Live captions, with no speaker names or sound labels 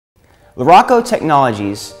Luraco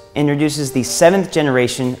Technologies introduces the 7th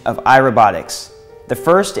generation of iRobotics, the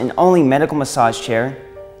first and only medical massage chair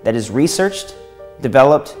that is researched,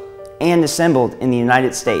 developed, and assembled in the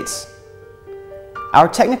United States. Our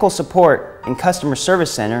technical support and customer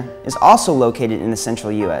service center is also located in the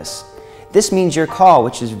central U.S. This means your call,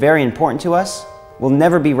 which is very important to us, will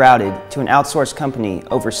never be routed to an outsourced company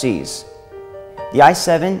overseas. The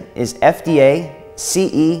i7 is FDA,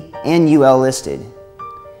 CE, and UL listed.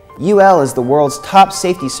 UL is the world's top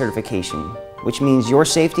safety certification, which means your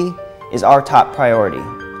safety is our top priority,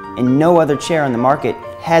 and no other chair on the market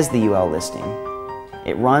has the UL listing.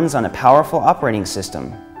 It runs on a powerful operating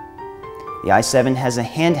system. The i7 has a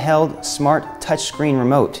handheld, smart touchscreen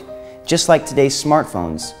remote, just like today's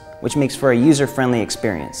smartphones, which makes for a user-friendly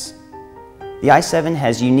experience. The i7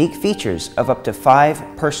 has unique features of up to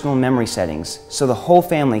 5 personal memory settings, so the whole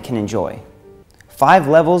family can enjoy. 5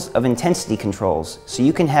 levels of intensity controls, so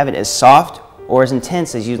you can have it as soft or as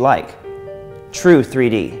intense as you'd like. True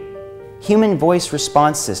 3D. Human voice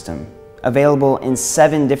response system, available in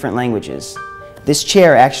 7 different languages. This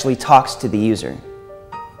chair actually talks to the user.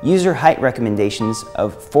 User height recommendations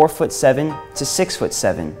of 4'7" to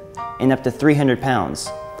 6'7" and up to 300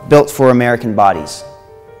 pounds, built for American bodies.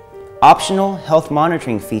 Optional health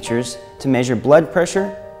monitoring features to measure blood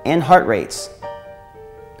pressure and heart rates.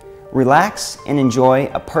 Relax and enjoy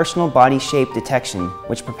a personal body shape detection,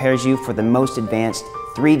 which prepares you for the most advanced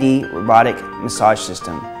 3D robotic massage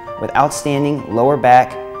system with outstanding lower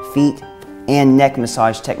back, feet, and neck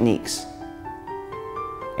massage techniques.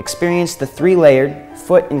 Experience the 3-layered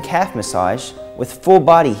foot and calf massage with full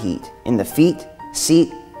body heat in the feet,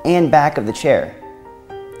 seat, and back of the chair.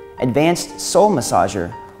 Advanced sole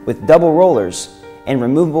massager with double rollers and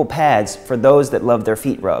removable pads for those that love their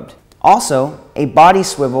feet rubbed. Also, a body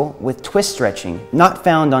swivel with twist stretching, not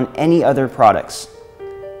found on any other products.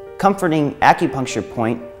 Comforting acupuncture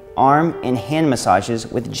point, arm, and hand massages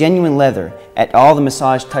with genuine leather at all the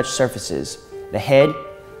massage touch surfaces, the head,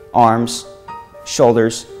 arms,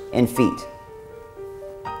 shoulders, and feet.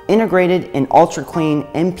 Integrated and ultra-clean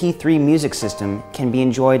MP3 music system can be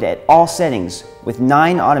enjoyed at all settings with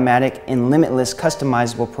 9 automatic and limitless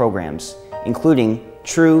customizable programs, including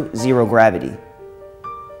true zero gravity.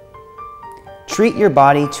 Treat your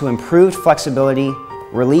body to improved flexibility,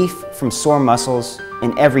 relief from sore muscles,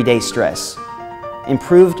 and everyday stress,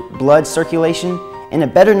 improved blood circulation, and a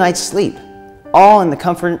better night's sleep, all in the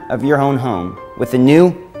comfort of your own home with the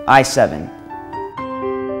new i7.